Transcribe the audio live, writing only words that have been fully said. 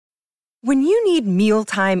When you need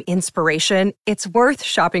mealtime inspiration, it's worth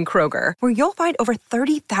shopping Kroger, where you'll find over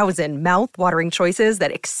 30,000 mouth-watering choices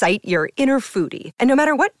that excite your inner foodie. And no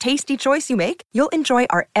matter what tasty choice you make, you'll enjoy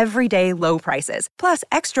our everyday low prices, plus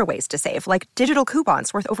extra ways to save, like digital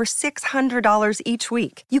coupons worth over $600 each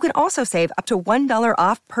week. You can also save up to $1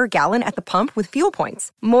 off per gallon at the pump with fuel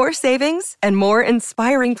points. More savings and more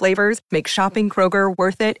inspiring flavors make shopping Kroger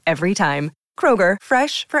worth it every time. Kroger,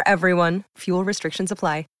 fresh for everyone. Fuel restrictions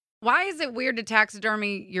apply. Why is it weird to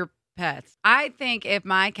taxidermy your pets? I think if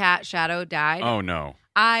my cat Shadow died, Oh, no.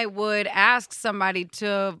 I would ask somebody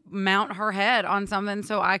to mount her head on something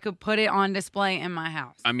so I could put it on display in my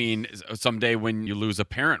house. I mean, someday when you lose a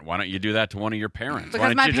parent, why don't you do that to one of your parents? Because why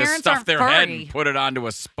don't my you just parents stuff aren't their head furry. and put it onto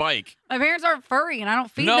a spike? My parents aren't furry, and I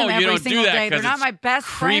don't feed No, them you every don't do single that day. They're 'cause not it's my best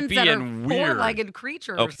friends creepy that are and weird. four-legged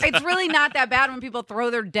creatures. Oh. It's really not that bad when people throw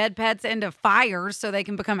their dead pets into fires so they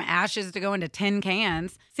can become ashes to go into tin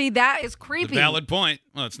cans. See, that is creepy. Valid point.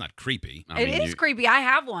 Well, it's not creepy. I It mean, is creepy. I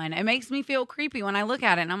have one. It makes me feel creepy when I look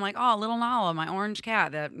at it, and I'm like, oh, little Nala, my orange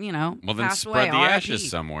cat that, Well, then passed away. spread the RIP. ashes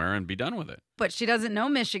somewhere and be done with it. But she doesn't know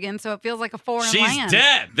Michigan, so it feels like a foreign She's land.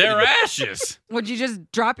 dead. They're ashes. Would you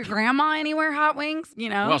just drop your grandma anywhere, Hot Wings?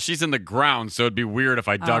 Well, she's in the ground, so it'd be weird if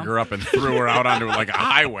I dug her up and threw her out onto like a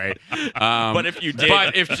highway. But if you did-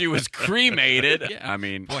 But if she was cremated, I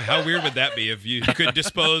mean, Boy, how weird would that be if you could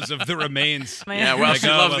dispose of the remains? yeah, well, Like, she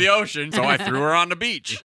oh, loves well- the ocean, so I threw her on the beach.